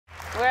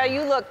Well,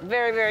 you look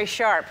very, very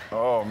sharp.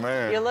 Oh,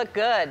 man. You look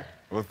good.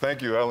 Well,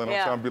 thank you, Ellen.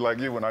 I'm trying to be like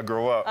you when I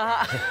grow up.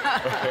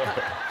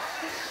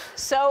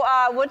 So,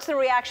 what's the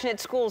reaction at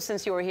school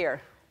since you were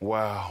here?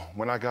 Wow.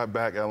 When I got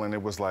back, Ellen,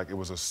 it was like it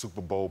was a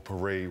Super Bowl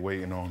parade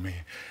waiting on me.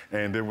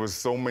 And there was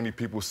so many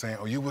people saying,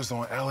 oh, you was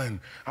on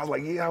Ellen. I was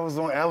like, yeah, I was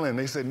on Ellen.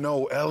 They said,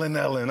 no, Ellen.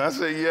 I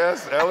said,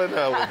 yes, Ellen.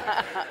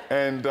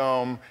 And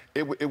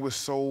it was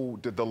so,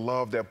 the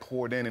love that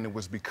poured in, and it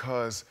was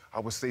because I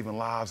was saving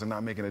lives and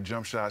not making a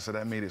jump shot, so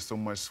that made it so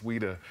much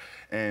sweeter.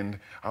 And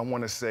I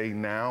want to say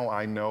now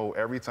I know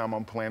every time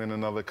I'm playing in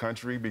another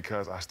country,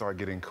 because I start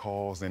getting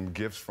calls and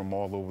gifts from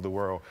all over the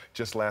world.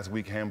 Just last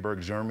week,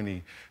 Hamburg,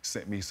 Germany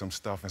sent me some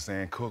stuff and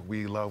saying, Cook,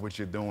 we love what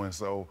you're doing.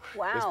 So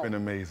wow. It's been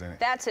amazing.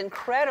 That's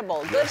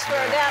incredible. Good for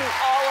them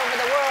all over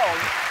the world.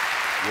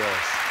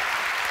 Yes.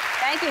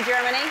 Thank you,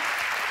 Germany.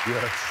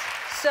 Yes.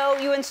 So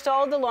you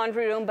installed the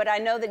laundry room, but I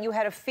know that you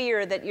had a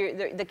fear that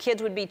the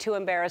kids would be too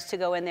embarrassed to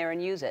go in there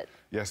and use it.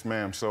 Yes,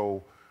 ma'am.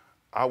 So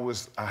I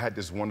had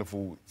this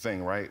wonderful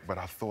thing, right? But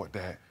I thought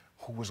that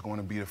who was going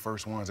to be the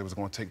first ones? It was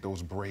going to take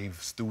those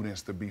brave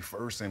students to be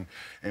first. And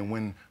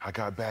when I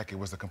got back, it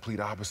was the complete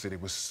opposite.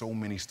 It was so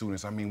many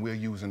students. I mean, we're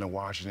using the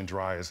washers and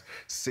dryers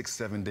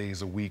 6-7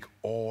 days a week,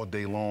 all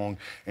day long.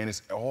 And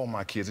it's all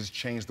my kids. It's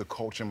changed the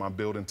culture in my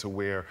building to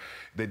where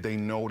they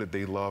know that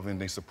they love and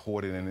they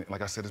support it. And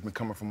like I said, it's been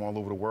coming from all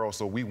over the world.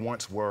 So we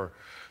once were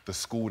the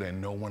school that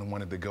no one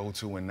wanted to go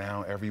to, and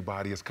now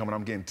everybody is coming.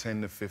 I'm getting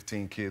 10 to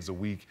 15 kids a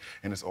week,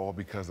 and it's all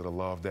because of the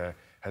love that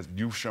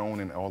you've shown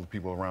and all the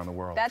people around the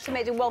world. That's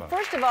amazing. Well,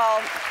 first of all,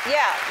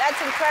 yeah,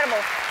 that's incredible.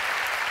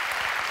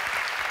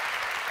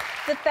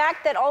 The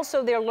fact that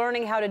also they're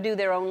learning how to do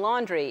their own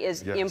laundry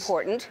is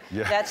important.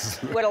 Yes. That's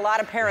what a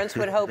lot of parents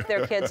would hope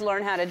their kids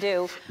learn how to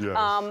do.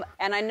 Yes.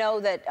 And I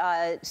know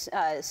that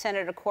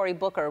Senator Cory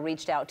Booker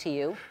reached out to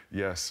you.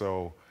 Yes,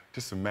 so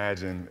just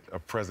imagine a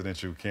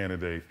presidential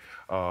candidate.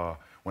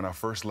 When I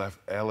first left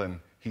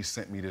Ellen, he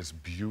sent me this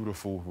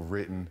beautiful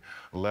written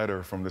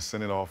letter from the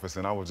Senate office,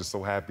 and I was just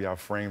so happy. I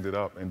framed it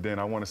up. And then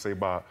I want to say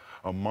about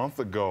a month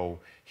ago,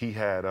 he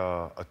had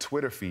a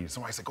Twitter feed.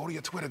 Somebody said, go to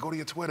your Twitter, go to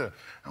your Twitter.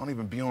 I don't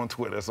even be on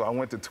Twitter. So I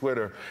went to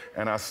Twitter,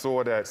 and I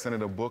saw that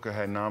Senator Booker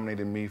had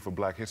nominated me for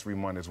Black History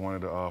Month as one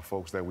of the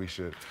folks that we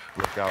should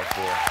look out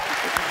for.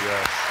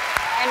 Yes.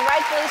 And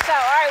rightfully so. All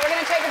right, we're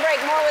going to take a break.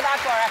 More with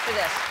Akbar after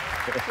this.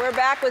 We're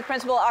back with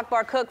Principal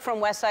Akbar Cook from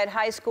Westside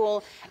High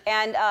School,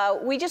 and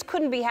we just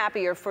couldn't be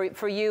happier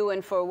for you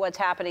and for what's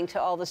happening to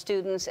all the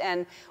students.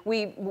 And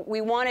we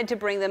wanted to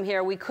bring them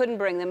here. We couldn't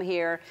bring them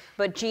here,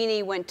 but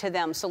Jeannie went to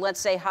them. So let's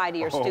say hi to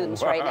your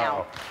students right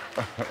now.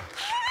 Get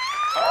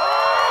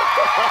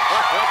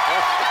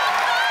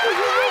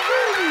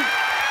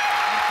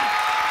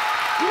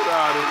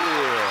out of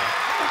here.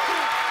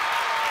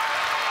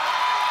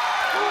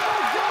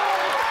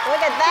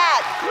 Look at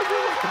that.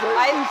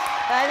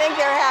 I think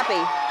they're happy.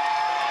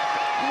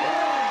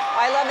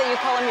 I love that you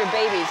call them your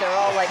babies. They're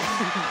all like...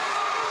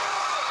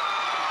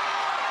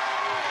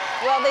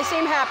 Well, they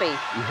seem happy.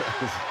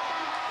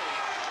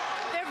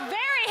 They're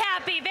very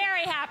happy,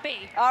 very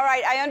happy. All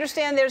right, I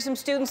understand there's some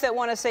students that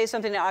want to say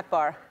something to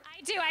Akbar.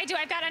 I do.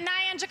 I've got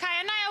Anaya and Jakaya.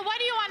 Anaya, what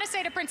do you want to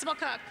say to Principal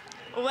Cook?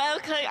 Well,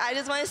 Cook, I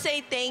just want to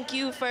say thank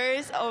you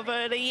first.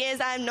 Over the years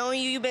I've known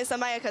you, you've been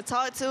somebody I could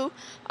talk to.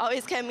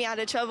 Always kept me out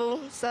of trouble,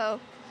 so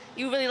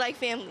you really like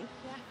family. Yeah.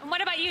 And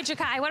what about you,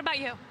 Jakai? What about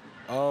you?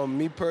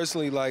 Me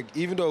personally, like,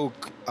 even though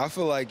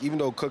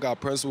Cook our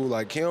principal,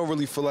 like, he don't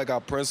really feel like our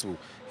principal.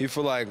 He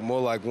feel like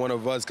more like one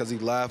of us because he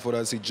laugh with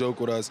us, he joke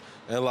with us.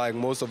 And, like,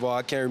 most of all,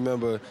 I can't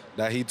remember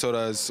that he told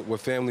us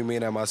what family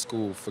mean at my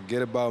school.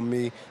 Forget about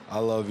me, I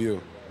love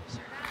you.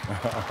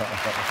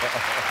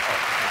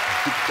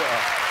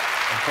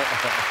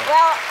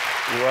 Well,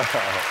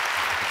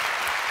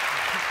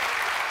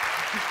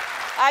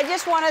 I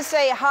just want to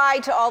say hi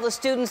to all the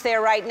students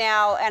there right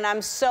now, and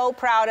I'm so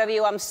proud of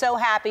you. I'm so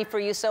happy for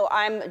you, so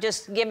I'm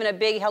just giving a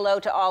big hello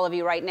to all of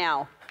you right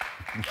now.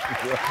 All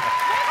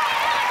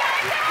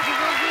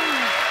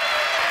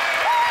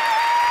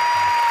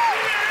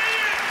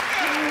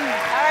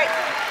right.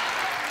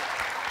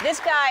 This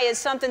guy is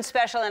something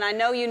special, and I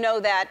know you know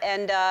that,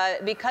 and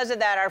because of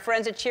that, our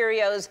friends at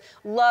Cheerios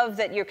love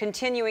that you're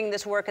continuing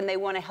this work, and they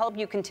want to help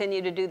you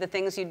continue to do the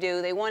things you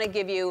do. They want to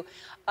give you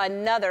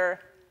another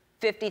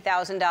 $50,000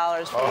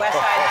 for Westside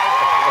High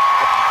School.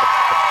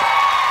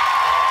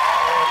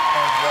 Oh,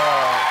 my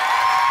God.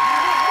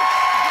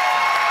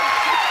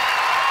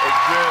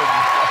 Again.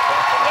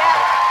 Yeah.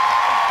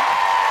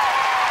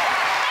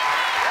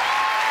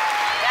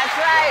 That's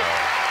right.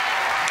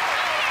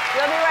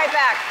 We'll be right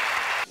back.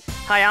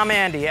 Hi, I'm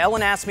Andy.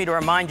 Ellen asked me to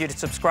remind you to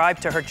subscribe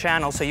to her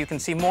channel so you can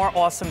see more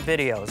awesome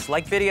videos,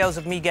 like videos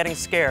of me getting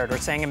scared or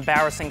saying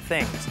embarrassing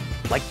things,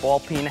 like ball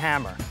peen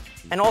hammer.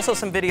 And also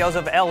some videos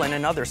of Ellen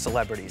and other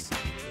celebrities,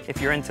 if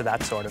you're into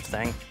that sort of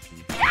thing.